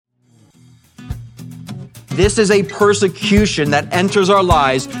This is a persecution that enters our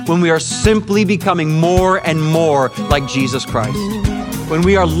lives when we are simply becoming more and more like Jesus Christ. When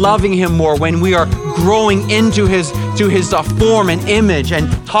we are loving him more, when we are growing into his form and image and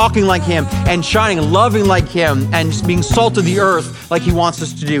talking like him and shining and loving like him and being salt of the earth like he wants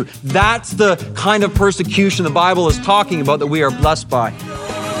us to do. That's the kind of persecution the Bible is talking about that we are blessed by.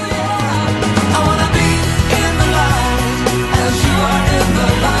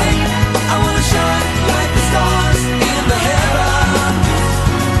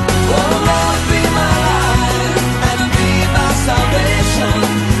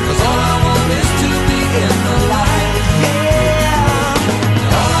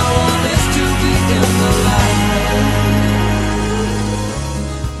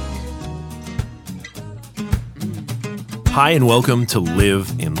 Hi, and welcome to Live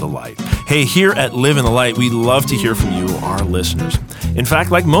in the Light. Hey, here at Live in the Light, we love to hear from you, our listeners. In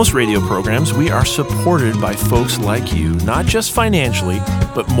fact, like most radio programs, we are supported by folks like you, not just financially,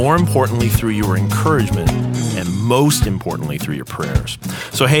 but more importantly through your encouragement, and most importantly through your prayers.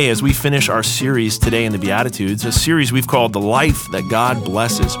 So hey, as we finish our series today in the Beatitudes, a series we've called The Life That God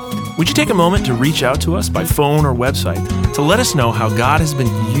Blesses, would you take a moment to reach out to us by phone or website to let us know how God has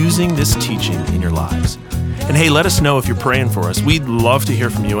been using this teaching in your lives? And hey, let us know if you're praying for us. We'd love to hear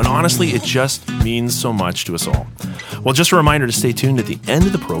from you. And honestly, it just means so much to us all. Well, just a reminder to stay tuned at the end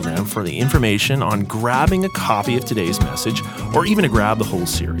of the program for the information on grabbing a copy of today's message or even to grab the whole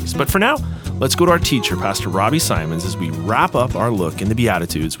series. But for now, let's go to our teacher, Pastor Robbie Simons, as we wrap up our look in the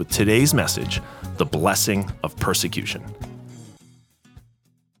Beatitudes with today's message, the blessing of persecution.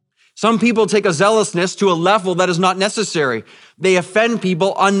 Some people take a zealousness to a level that is not necessary. They offend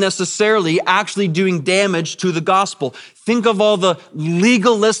people unnecessarily, actually doing damage to the gospel. Think of all the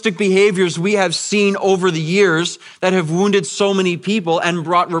legalistic behaviors we have seen over the years that have wounded so many people and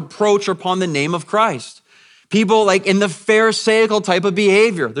brought reproach upon the name of Christ. People like in the Pharisaical type of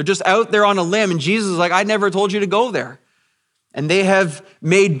behavior. They're just out there on a limb, and Jesus is like, I never told you to go there. And they have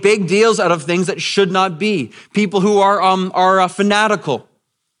made big deals out of things that should not be. People who are fanatical.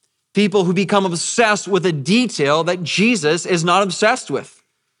 People who become obsessed with a detail that Jesus is not obsessed with.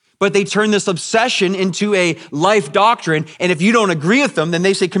 But they turn this obsession into a life doctrine. And if you don't agree with them, then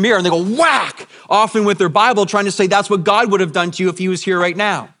they say, come here. And they go whack, often with their Bible, trying to say that's what God would have done to you if he was here right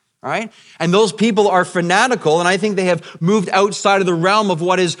now. All right? And those people are fanatical. And I think they have moved outside of the realm of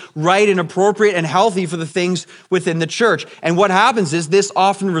what is right and appropriate and healthy for the things within the church. And what happens is this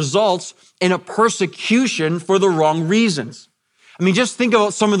often results in a persecution for the wrong reasons. I mean, just think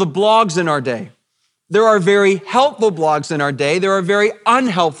about some of the blogs in our day. There are very helpful blogs in our day. There are very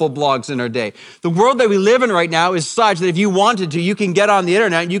unhelpful blogs in our day. The world that we live in right now is such that if you wanted to, you can get on the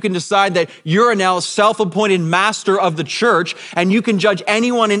internet and you can decide that you're now a self-appointed master of the church and you can judge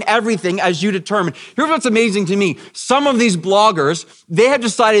anyone and everything as you determine. Here's what's amazing to me. Some of these bloggers, they have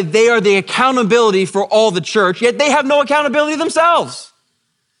decided they are the accountability for all the church, yet they have no accountability themselves.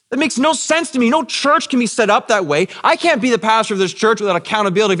 That makes no sense to me. No church can be set up that way. I can't be the pastor of this church without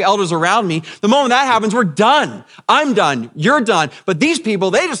accountability of elders around me. The moment that happens, we're done. I'm done. You're done. But these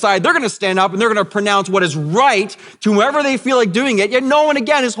people, they decide they're going to stand up and they're going to pronounce what is right to whoever they feel like doing it, yet no one,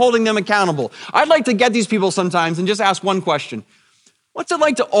 again, is holding them accountable. I'd like to get these people sometimes and just ask one question. What's it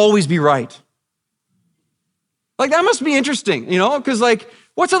like to always be right? Like, that must be interesting, because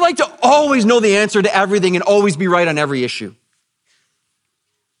what's it like to always know the answer to everything and always be right on every issue?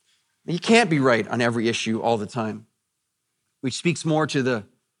 You can't be right on every issue all the time, which speaks more to the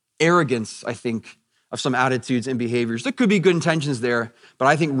arrogance, I think, of some attitudes and behaviors. There could be good intentions there, but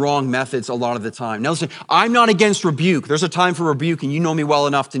I think wrong methods a lot of the time. Now listen, I'm not against rebuke. There's a time for rebuke, and you know me well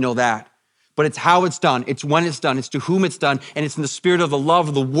enough to know that. But it's how it's done, it's when it's done, it's to whom it's done, and it's in the spirit of the love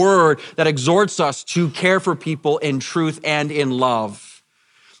of the word that exhorts us to care for people in truth and in love.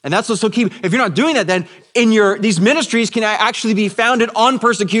 And that's what's so key. If you're not doing that, then these ministries can actually be founded on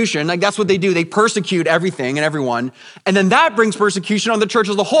persecution. Like, that's what they do. They persecute everything and everyone. And then that brings persecution on the church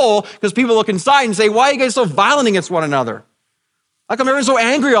as a whole, because people look inside and say, why are you guys so violent against one another? How come everyone's so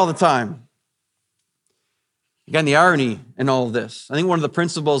angry all the time? Again, the irony in all of this. I think one of the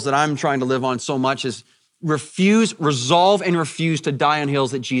principles that I'm trying to live on so much is resolve and refuse to die on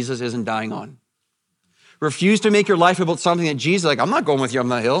hills that Jesus isn't dying on. Refuse to make your life about something that Jesus, I'm not going with you on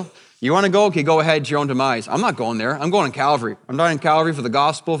that hill. You want to go? Okay, go ahead to your own demise. I'm not going there. I'm going on Calvary. I'm dying on Calvary for the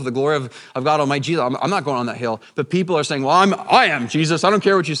gospel, for the glory of God Almighty. Jesus, I'm not going on that hill. But people are saying, well, I am Jesus. I don't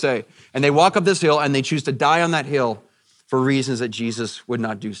care what you say. And they walk up this hill and they choose to die on that hill for reasons that Jesus would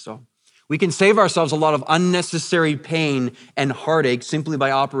not do so. We can save ourselves a lot of unnecessary pain and heartache simply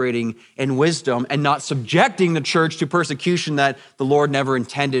by operating in wisdom and not subjecting the church to persecution that the Lord never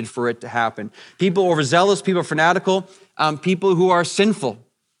intended for it to happen. People overzealous, people fanatical, people who are sinful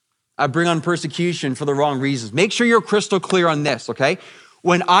bring on persecution for the wrong reasons. Make sure you're crystal clear on this, okay?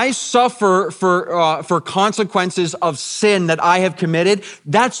 When I suffer for consequences of sin that I have committed,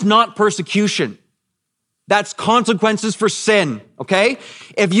 that's not persecution. That's consequences for sin, okay?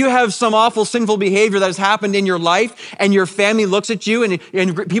 If you have some awful sinful behavior that has happened in your life and your family looks at you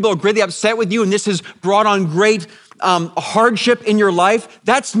and people are greatly upset with you and this has brought on great hardship in your life,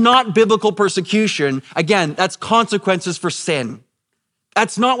 that's not biblical persecution. Again, that's consequences for sin.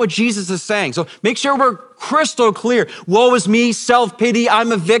 That's not what Jesus is saying. So make sure we're crystal clear. Woe is me, self-pity,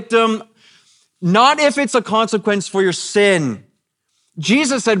 I'm a victim. Not if it's a consequence for your sin.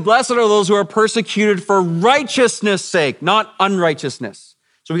 Jesus said, blessed are those who are persecuted for righteousness' sake, not unrighteousness.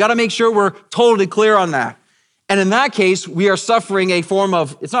 So we got to make sure we're totally clear on that. And in that case, we are suffering a form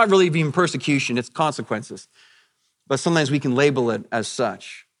of, it's not really even persecution, it's consequences. But sometimes we can label it as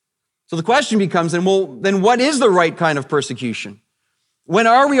such. So the question becomes, then what is the right kind of persecution? When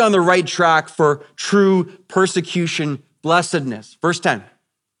are we on the right track for true persecution blessedness? Verse 10.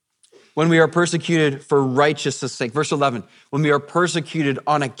 When we are persecuted for righteousness' sake. Verse 11, when we are persecuted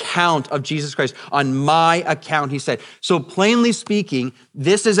on account of Jesus Christ, on my account, he said. So plainly speaking,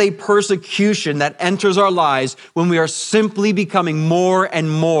 this is a persecution that enters our lives when we are simply becoming more and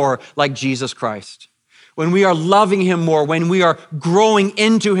more like Jesus Christ. When we are loving him more, when we are growing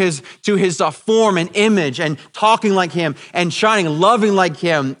into his form and image and talking like him and shining, loving like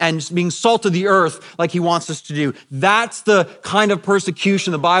him and being salt of the earth like he wants us to do. That's the kind of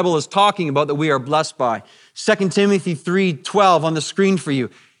persecution the Bible is talking about that we are blessed by. 2 Timothy 3:12 on the screen for you.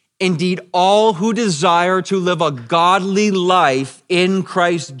 Indeed, all who desire to live a godly life in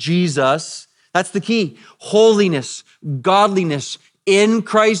Christ Jesus, that's the key, holiness, godliness in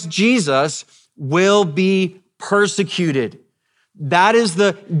Christ Jesus, will be persecuted. That is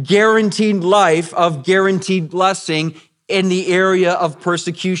the guaranteed life of guaranteed blessing in the area of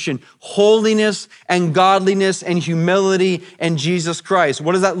persecution. Holiness and godliness and humility in Jesus Christ.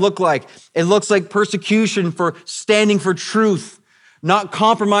 What does that look like? It looks like persecution for standing for truth, not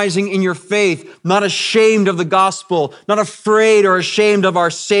compromising in your faith, not ashamed of the gospel, not afraid or ashamed of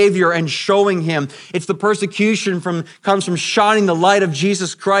our Savior and showing him. It's the persecution comes from shining the light of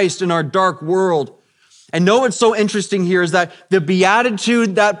Jesus Christ in our dark world. And know what's so interesting here is that the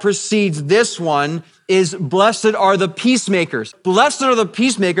beatitude that precedes this one is blessed are the peacemakers. Blessed are the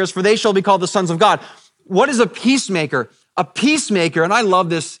peacemakers, for they shall be called the sons of God. What is a peacemaker? A peacemaker, and I love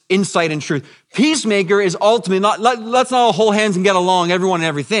this insight and truth. Peacemaker is ultimately let's not all hold hands and get along, everyone and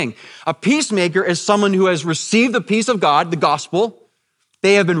everything. A peacemaker is someone who has received the peace of God, the gospel.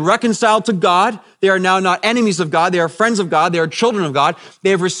 They have been reconciled to God. They are now not enemies of God. They are friends of God. They are children of God. They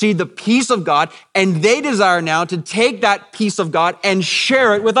have received the peace of God, and they desire now to take that peace of God and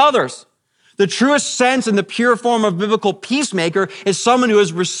share it with others. The truest sense and the pure form of biblical peacemaker is someone who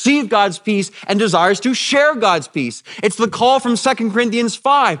has received God's peace and desires to share God's peace. It's the call from 2 Corinthians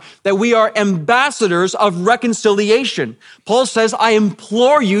 5 that we are ambassadors of reconciliation. Paul says, I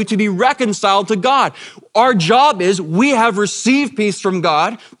implore you to be reconciled to God. Our job is we have received peace from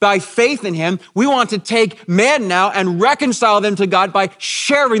God by faith in him. We want to take man now and reconcile them to God by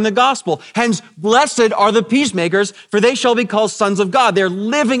sharing the gospel. Hence, blessed are the peacemakers, for they shall be called sons of God. They're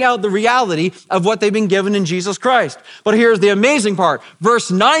living out the reality of what they've been given in Jesus Christ. But here's the amazing part. Verse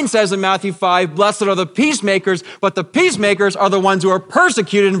 9 says in Matthew 5, blessed are the peacemakers, but the peacemakers are the ones who are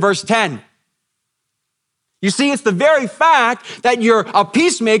persecuted in verse 10. You see, it's the very fact that you're a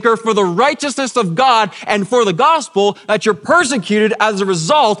peacemaker for the righteousness of God and for the gospel that you're persecuted as a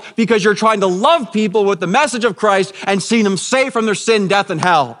result because you're trying to love people with the message of Christ and see them saved from their sin, death, and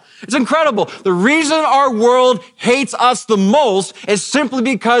hell. It's incredible. The reason our world hates us the most is simply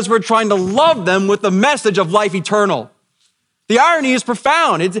because we're trying to love them with the message of life eternal. The irony is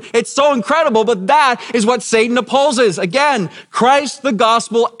profound. It's so incredible, but that is what Satan opposes. Again, Christ, the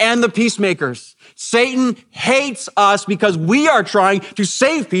gospel, and the peacemakers. Satan hates us because we are trying to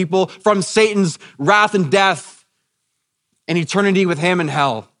save people from Satan's wrath and death and eternity with him in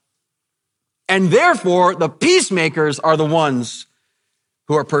hell. And therefore, the peacemakers are the ones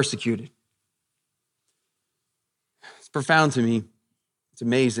who are persecuted. It's profound to me. It's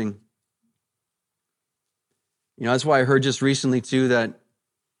amazing. You know, that's why I heard just recently too that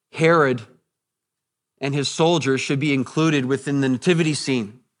Herod and his soldiers should be included within the nativity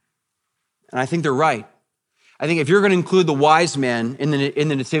scene. And I think they're right. I think if you're going to include the wise men in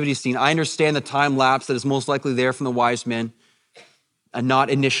the nativity scene, I understand the time lapse that is most likely there from the wise men. and not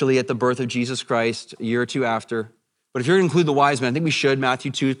initially at the birth of Jesus Christ, a year or two after. But if you're going to include the wise men, I think we should.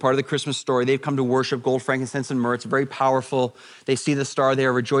 Matthew 2 is part of the Christmas story. They've come to worship gold, frankincense, and myrrh. It's very powerful. They see the star. They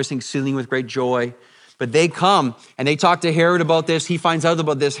are rejoicing, exceedingly with great joy. But they come and they talk to Herod about this. He finds out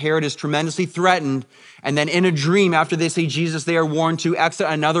about this. Herod is tremendously threatened. And then in a dream, after they see Jesus, they are warned to exit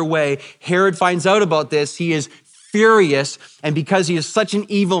another way. Herod finds out about this. He is furious. And because he is such an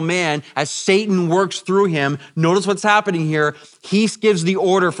evil man, as Satan works through him, notice what's happening here. He gives the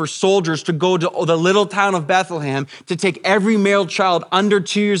order for soldiers to go to the little town of Bethlehem to take every male child under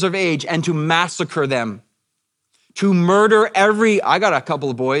 2 years of age and to massacre them. To murder I got a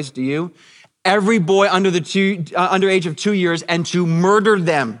couple of boys, do you? Every boy under age of 2 years and to murder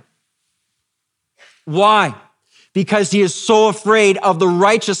them. Why? Because he is so afraid of the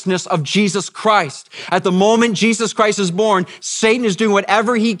righteousness of Jesus Christ. At the moment Jesus Christ is born, Satan is doing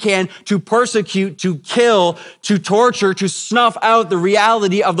whatever he can to persecute, to kill, to torture, to snuff out the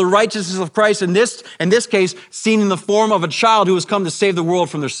reality of the righteousness of Christ. In this case, seen in the form of a child who has come to save the world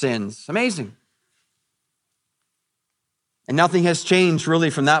from their sins. Amazing. And nothing has changed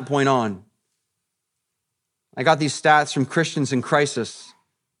really from that point on. I got these stats from Christians in Crisis.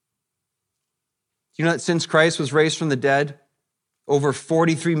 You know that since Christ was raised from the dead, over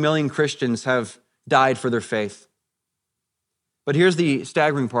 43 million Christians have died for their faith. But here's the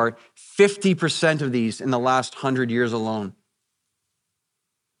staggering part. 50% of these in the last 100 years alone.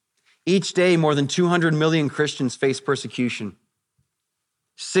 Each day, more than 200 million Christians face persecution.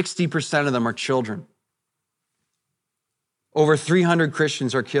 60% of them are children. Over 300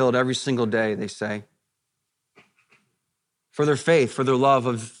 Christians are killed every single day, they say, for their faith, for their love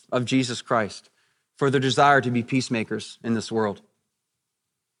of Jesus Christ, for their desire to be peacemakers in this world.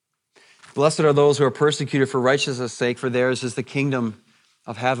 Blessed are those who are persecuted for righteousness' sake, for theirs is the kingdom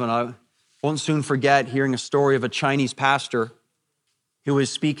of heaven. I won't soon forget hearing a story of a Chinese pastor who was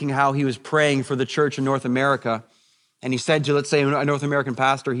speaking how he was praying for the church in North America. And he said to, let's say, a North American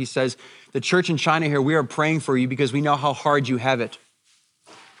pastor, he says, the church in China here, we are praying for you because we know how hard you have it.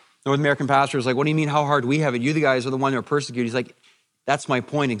 North American pastor is like, what do you mean how hard we have it? You the guys are the one who are persecuted. He's like, that's my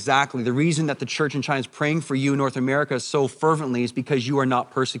point exactly. The reason that the church in China is praying for you in North America so fervently is because you are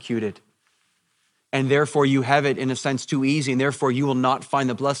not persecuted. And therefore you have it in a sense too easy. And therefore you will not find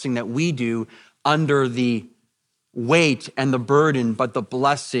the blessing that we do under the weight and the burden, but the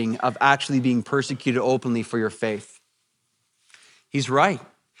blessing of actually being persecuted openly for your faith. He's right.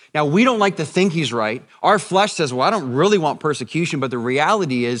 Now, we don't like to think he's right. Our flesh says, well, I don't really want persecution. But the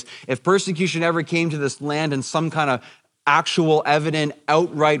reality is, if persecution ever came to this land in some kind of actual, evident,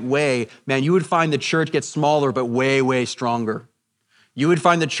 outright way, man, you would find the church get smaller, but way, way stronger. You would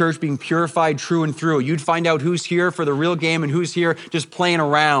find the church being purified true and through. You'd find out who's here for the real game and who's here just playing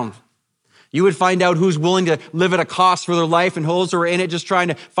around. You would find out who's willing to live at a cost for their life and those who are in it just trying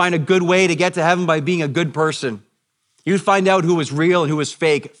to find a good way to get to heaven by being a good person. You'd find out who was real and who was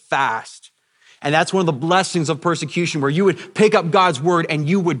fake fast. And that's one of the blessings of persecution, where you would pick up God's word and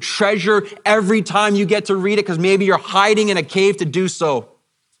you would treasure every time you get to read it because maybe you're hiding in a cave to do so.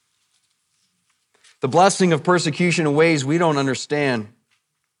 The blessing of persecution in ways we don't understand.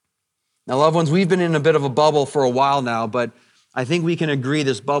 Now, loved ones, we've been in a bit of a bubble for a while now, but I think we can agree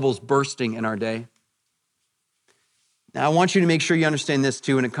this bubble's bursting in our day. Now, I want you to make sure you understand this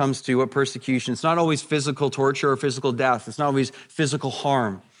too when it comes to what persecution. It's not always physical torture or physical death. It's not always physical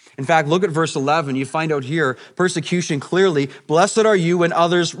harm. In fact, look at verse 11. You find out here, persecution clearly. Blessed are you when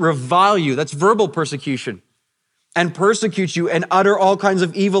others revile you. That's verbal persecution. And persecute you and utter all kinds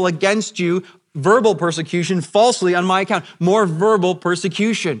of evil against you. Verbal persecution falsely on my account. More verbal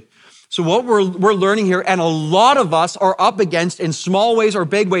persecution. So what we're learning here, and a lot of us are up against in small ways or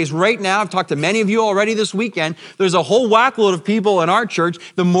big ways right now. I've talked to many of you already this weekend. There's a whole whackload of people in our church.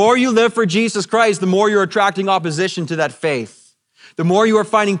 The more you live for Jesus Christ, the more you're attracting opposition to that faith. The more you are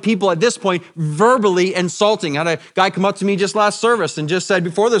finding people at this point verbally insulting. I had a guy come up to me just last service and just said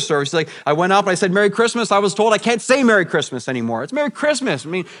before the service, like, I went up and I said, Merry Christmas. I was told I can't say Merry Christmas anymore. It's Merry Christmas. I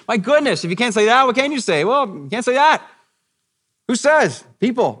mean, my goodness, if you can't say that, what can you say? Well, you can't say that. Who says?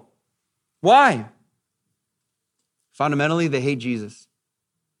 People. Why? Fundamentally, they hate Jesus.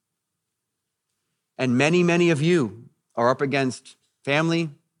 And many, many of you are up against family,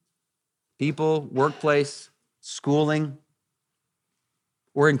 people, workplace, schooling,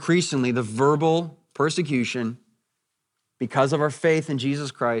 or increasingly the verbal persecution because of our faith in Jesus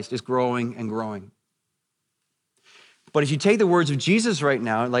Christ is growing and growing. But if you take the words of Jesus right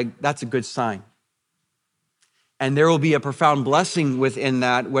now, like, that's a good sign. And there will be a profound blessing within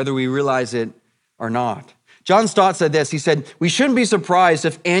that, whether we realize it or not. John Stott said this. He said, we shouldn't be surprised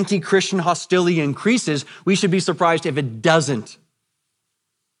if anti-Christian hostility increases. We should be surprised if it doesn't.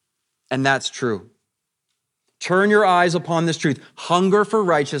 And that's true. Turn your eyes upon this truth. Hunger for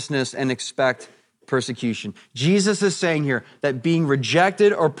righteousness and expect persecution. Jesus is saying here that being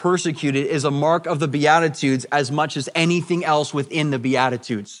rejected or persecuted is a mark of the Beatitudes as much as anything else within the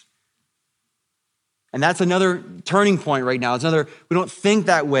Beatitudes. And that's another turning point right now. We don't think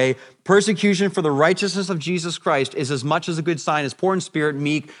that way. Persecution for the righteousness of Jesus Christ is as much as a good sign as poor in spirit,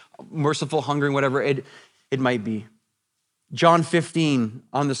 meek, merciful, hungering, whatever it might be. John 15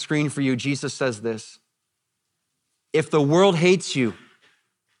 on the screen for you, Jesus says this: if the world hates you,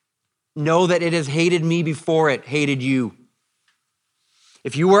 know that it has hated me before it hated you.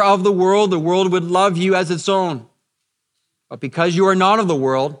 If you were of the world would love you as its own. But because you are not of the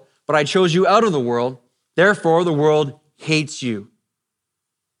world, but I chose you out of the world, therefore the world hates you.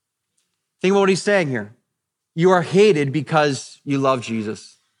 Think about what he's saying here. You are hated because you love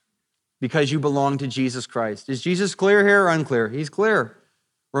Jesus, because you belong to Jesus Christ. Is Jesus clear here or unclear? He's clear.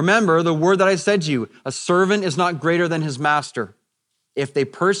 Remember the word that I said to you, a servant is not greater than his master. If they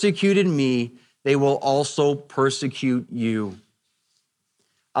persecuted me, they will also persecute you.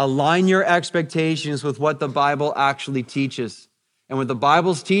 Align your expectations with what the Bible actually teaches. And what the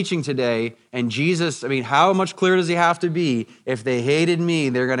Bible's teaching today, and Jesus, how much clearer does he have to be? If they hated me,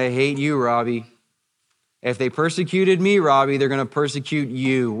 they're going to hate you, Robbie. If they persecuted me, Robbie, they're going to persecute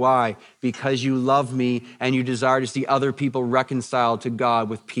you. Why? Because you love me and you desire to see other people reconciled to God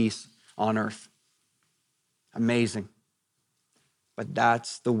with peace on earth. Amazing. But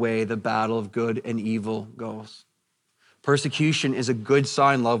that's the way the battle of good and evil goes. Persecution is a good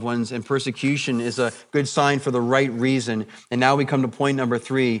sign, loved ones, and persecution is a good sign for the right reason. And now we come to point number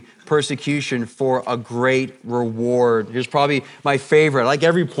 3, persecution for a great reward. Here's probably my favorite. I like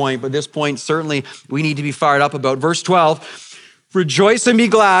every point, but this point certainly we need to be fired up about. Verse 12, rejoice and be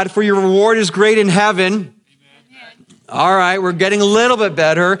glad, for your reward is great in heaven. All right, we're getting a little bit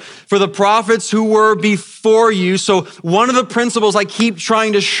better. For the prophets who were before you. So one of the principles I keep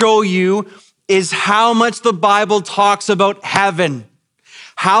trying to show you is how much the Bible talks about heaven,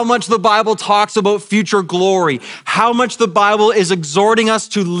 how much the Bible talks about future glory, how much the Bible is exhorting us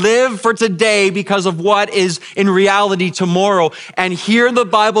to live for today because of what is in reality tomorrow. And here the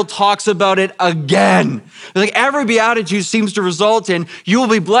Bible talks about it again. Like every beatitude seems to result in, you will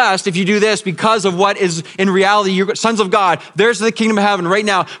be blessed if you do this because of what is in reality. You're sons of God. There's the kingdom of heaven right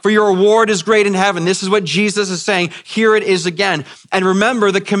now. For your reward is great in heaven. This is what Jesus is saying. Here it is again. And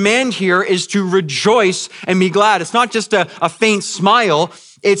remember, the command here is to rejoice and be glad. It's not just a faint smile.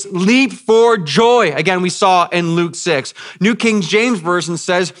 It's leap for joy. Again, we saw in Luke 6. New King James Version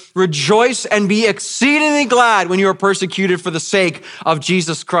says, rejoice and be exceedingly glad when you are persecuted for the sake of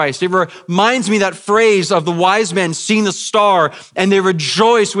Jesus Christ. It reminds me that phrase of the wise men seeing the star, and they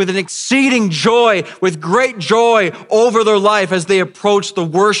rejoice with an exceeding joy, with great joy over their life as they approach the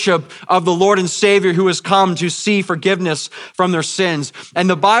worship of the Lord and Savior who has come to see forgiveness from their sins. And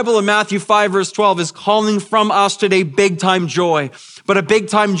the Bible in Matthew 5 verse 12 is calling from us today big time joy. But a big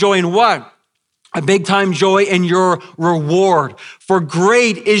time joy in what? A big time joy in your reward. For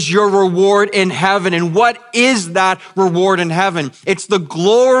great is your reward in heaven. And what is that reward in heaven? It's the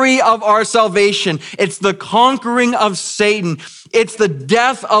glory of our salvation. It's the conquering of Satan. It's the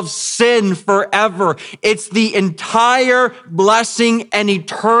death of sin forever. It's the entire blessing and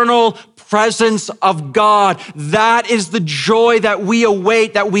eternal presence of God. That is the joy that we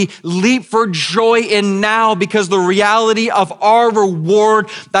await, that we leap for joy in now because the reality of our reward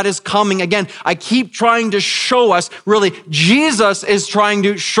that is coming. Again, I keep trying to show us, really, Jesus is trying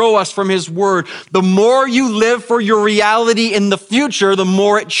to show us from his word. The more you live for your reality in the future, the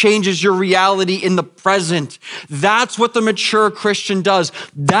more it changes your reality in the present. That's what the mature Christian does.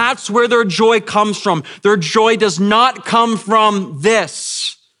 That's where their joy comes from. Their joy does not come from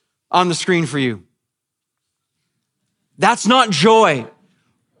this on the screen for you. That's not joy.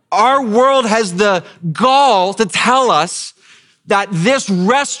 Our world has the gall to tell us that this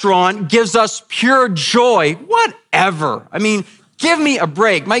restaurant gives us pure joy. Whatever. Give me a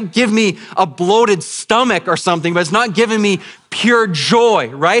break. Might give me a bloated stomach or something, but it's not giving me pure joy,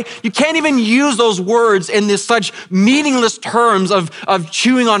 right? You can't even use those words in this such meaningless terms of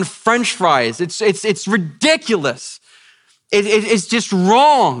chewing on French fries. It's ridiculous. It's just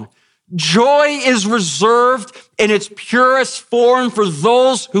wrong. Joy is reserved in its purest form for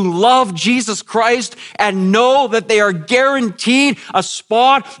those who love Jesus Christ and know that they are guaranteed a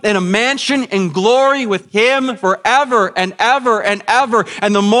spot in a mansion in glory with him forever and ever and ever.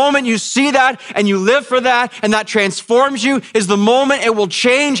 And the moment you see that and you live for that and that transforms you is the moment it will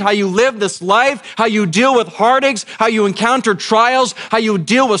change how you live this life, how you deal with heartaches, how you encounter trials, how you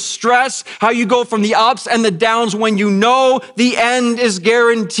deal with stress, how you go from the ups and the downs when you know the end is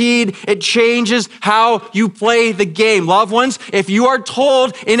guaranteed. It changes how you play the game. Loved ones, if you are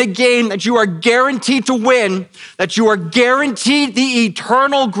told in a game that you are guaranteed to win, that you are guaranteed the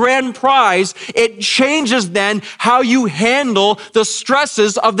eternal grand prize, it changes then how you handle the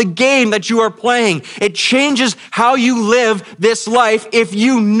stresses of the game that you are playing. It changes how you live this life if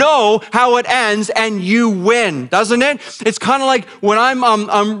you know how it ends and you win, doesn't it? It's kind of like when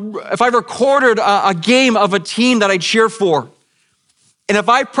if I recorded a game of a team that I cheer for, and if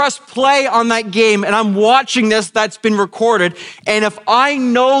I press play on that game and I'm watching this that's been recorded, and if I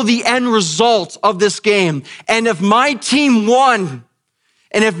know the end result of this game, and if my team won,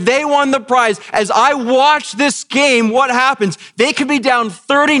 and if they won the prize, as I watch this game, what happens? They could be down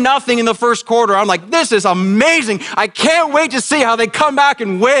 30-0 in the first quarter. I'm like, this is amazing. I can't wait to see how they come back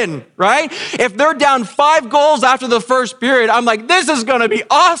and win, right? If they're down 5 goals after the first period, I'm like, this is going to be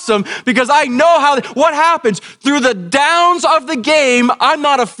awesome because I know what happens. Through the downs of the game, I'm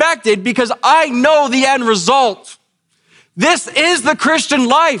not affected because I know the end result. This is the Christian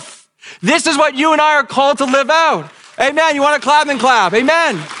life. This is what you and I are called to live out. Amen. You want to clap and clap.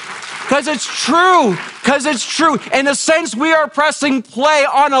 Amen. Because it's true. Because it's true. In a sense, we are pressing play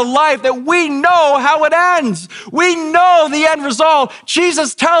on a life that we know how it ends. We know the end result.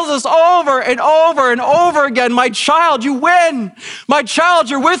 Jesus tells us over and over and over again, my child, you win. My child,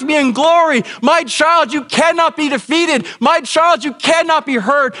 you're with me in glory. My child, you cannot be defeated. My child, you cannot be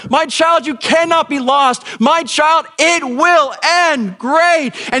hurt. My child, you cannot be lost. My child, it will end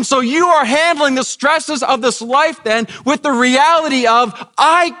great. And so you are handling the stresses of this life then with the reality of,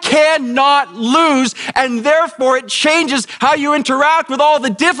 I cannot lose. And therefore, it changes how you interact with all the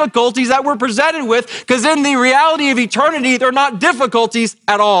difficulties that we're presented with, because in the reality of eternity, they're not difficulties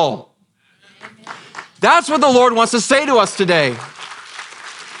at all. That's what the Lord wants to say to us today.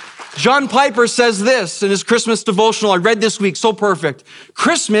 John Piper says this in his Christmas devotional I read this week, so perfect.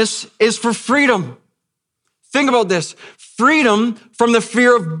 Christmas is for freedom. Think about this. Freedom from the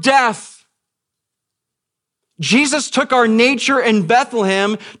fear of death. Jesus took our nature in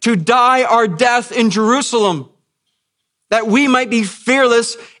Bethlehem to die our death in Jerusalem, that we might be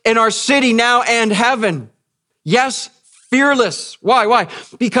fearless in our city now and heaven. Yes, fearless. Why?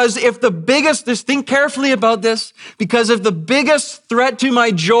 Because just think carefully about this, because if the biggest threat to my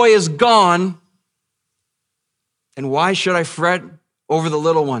joy is gone, then why should I fret over the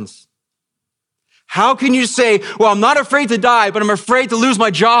little ones? How can you say, well, I'm not afraid to die, but I'm afraid to lose my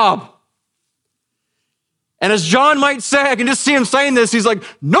job? And as John might say, I can just see him saying this. He's like,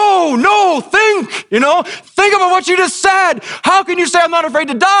 no, think about what you just said. How can you say I'm not afraid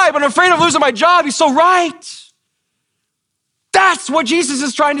to die, but I'm afraid of losing my job? He's so right. That's what Jesus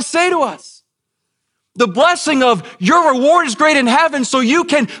is trying to say to us. The blessing of your reward is great in heaven, so you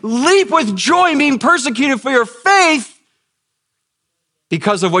can leap with joy being persecuted for your faith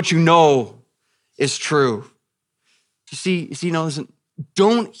because of what you know is true. You see, listen.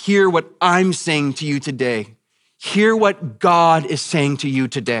 Don't hear what I'm saying to you today. Hear what God is saying to you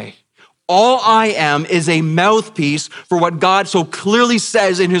today. All I am is a mouthpiece for what God so clearly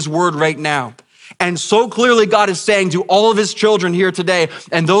says in his word right now. And so clearly God is saying to all of his children here today,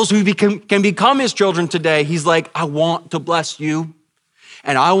 and those who can become his children today, he's like, I want to bless you.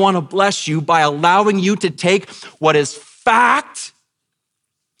 And I want to bless you by allowing you to take what is fact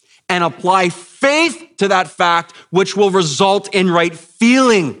and apply faith to that fact, which will result in right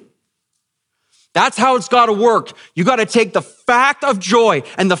feeling. That's how it's got to work. You got to take the fact of joy.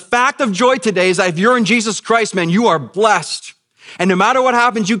 And the fact of joy today is that if you're in Jesus Christ, man, you are blessed. And no matter what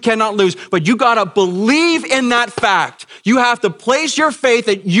happens, you cannot lose. But you got to believe in that fact. You have to place your faith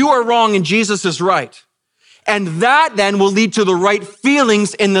that you are wrong and Jesus is right. And that then will lead to the right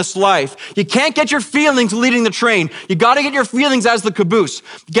feelings in this life. You can't get your feelings leading the train. You got to get your feelings as the caboose.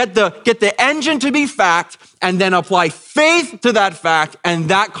 Get the engine to be fact and then apply faith to that fact. And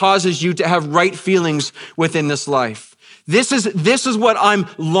that causes you to have right feelings within this life. This is what I'm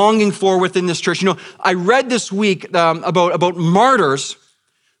longing for within this church. I read this week about martyrs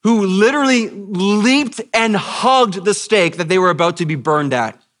who literally leaped and hugged the stake that they were about to be burned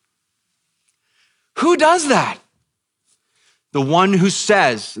at. Who does that? The one who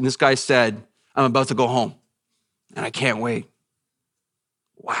says, and this guy said, I'm about to go home and I can't wait.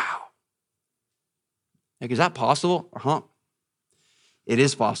 Wow. Like, is that possible? It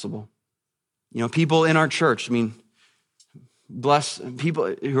is possible. People in our church, bless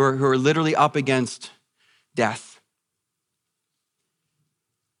people who are literally up against death,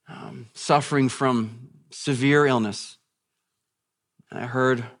 suffering from severe illness. I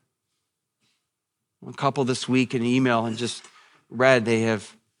heard a couple this week in an email and just read they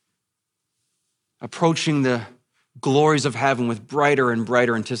have approaching the glories of heaven with brighter and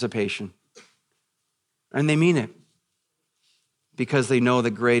brighter anticipation. And they mean it because they know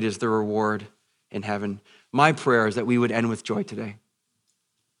that great is the reward in heaven. My prayer is that we would end with joy today.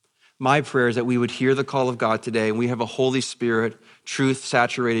 My prayer is that we would hear the call of God today and we have a Holy Spirit,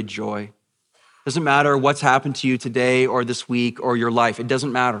 truth-saturated joy. Doesn't matter what's happened to you today or this week or your life. It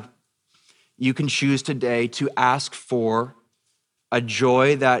doesn't matter. You can choose today to ask for a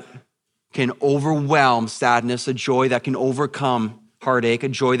joy that can overwhelm sadness, a joy that can overcome heartache, a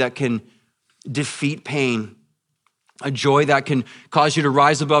joy that can defeat pain, a joy that can cause you to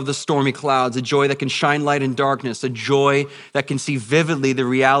rise above the stormy clouds, a joy that can shine light in darkness, a joy that can see vividly the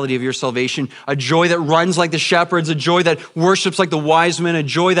reality of your salvation, a joy that runs like the shepherds, a joy that worships like the wise men, a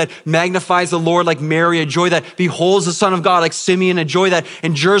joy that magnifies the Lord like Mary, a joy that beholds the Son of God like Simeon, a joy that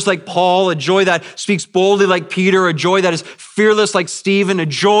endures like Paul, a joy that speaks boldly like Peter, a joy that is fearless like Stephen, a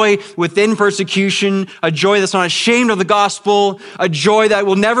joy within persecution, a joy that's not ashamed of the gospel, a joy that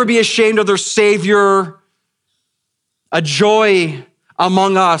will never be ashamed of their Savior, a joy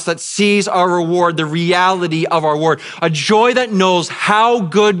among us that sees our reward, the reality of our reward, a joy that knows how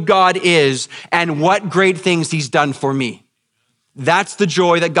good God is and what great things he's done for me. That's the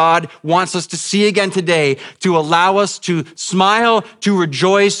joy that God wants us to see again today, to allow us to smile, to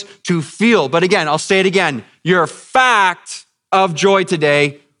rejoice, to feel. But again, I'll say it again, your fact of joy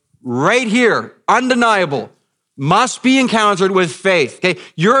today, right here, undeniable, must be encountered with faith. Okay,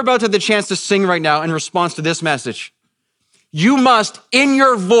 you're about to have the chance to sing right now in response to this message. You must, in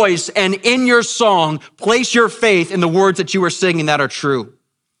your voice and in your song, place your faith in the words that you are singing that are true.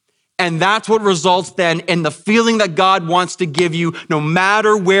 And that's what results then in the feeling that God wants to give you no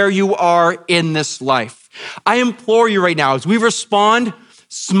matter where you are in this life. I implore you right now, as we respond,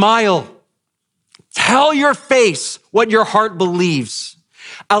 smile. Tell your face what your heart believes.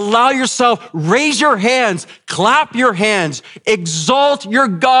 Allow yourself, raise your hands, clap your hands, exalt your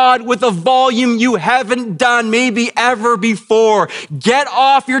God with a volume you haven't done maybe ever before. Get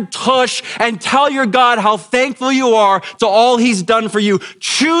off your tush and tell your God how thankful you are to all he's done for you.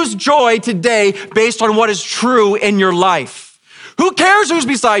 Choose joy today based on what is true in your life. Who cares who's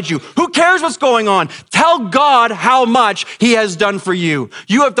beside you? Who cares what's going on? Tell God how much he has done for you.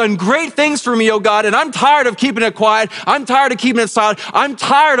 You have done great things for me, oh God, and I'm tired of keeping it quiet. I'm tired of keeping it silent. I'm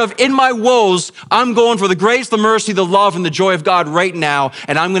tired of, in my woes, I'm going for the grace, the mercy, the love, and the joy of God right now,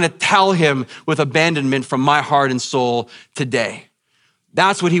 and I'm going to tell him with abandonment from my heart and soul today.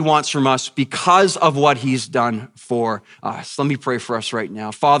 That's what he wants from us because of what he's done for us. Let me pray for us right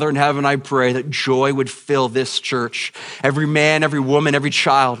now. Father in heaven, I pray that joy would fill this church. Every man, every woman, every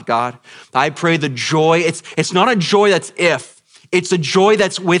child, God. I pray the joy, it's not a joy that's if. It's a joy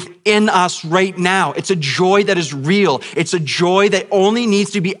that's within us right now. It's a joy that is real. It's a joy that only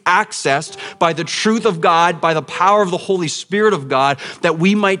needs to be accessed by the truth of God, by the power of the Holy Spirit of God, that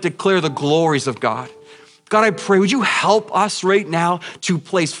we might declare the glories of God. God, I pray, would you help us right now to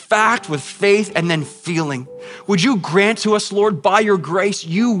place fact with faith and then feeling? Would you grant to us, Lord, by your grace,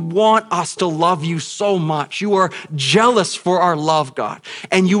 you want us to love you so much. You are jealous for our love, God.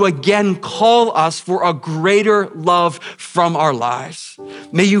 And you again call us for a greater love from our lives.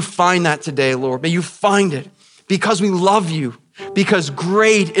 May you find that today, Lord. May you find it because we love you. Because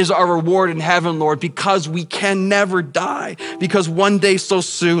great is our reward in heaven, Lord, because we can never die, because one day so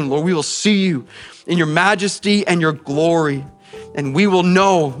soon, Lord, we will see you in your majesty and your glory, and we will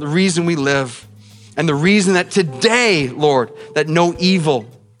know the reason we live and the reason that today, Lord, that no evil,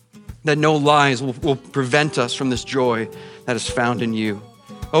 that no lies will prevent us from this joy that is found in you.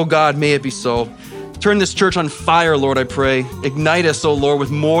 Oh God, may it be so. Turn this church on fire, Lord, I pray. Ignite us, oh Lord,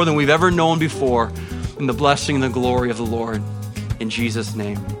 with more than we've ever known before in the blessing and the glory of the Lord. In Jesus'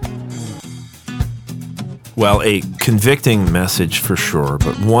 name. Well, a convicting message for sure,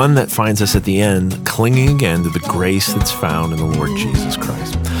 but one that finds us at the end clinging again to the grace that's found in the Lord Jesus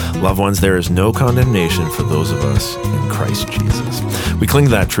Christ. Loved ones, there is no condemnation for those of us in Christ Jesus. We cling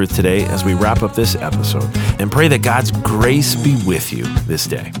to that truth today as we wrap up this episode and pray that God's grace be with you this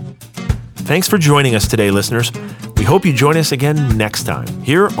day. Thanks for joining us today, listeners. We hope you join us again next time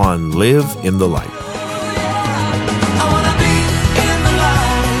here on Live in the Light.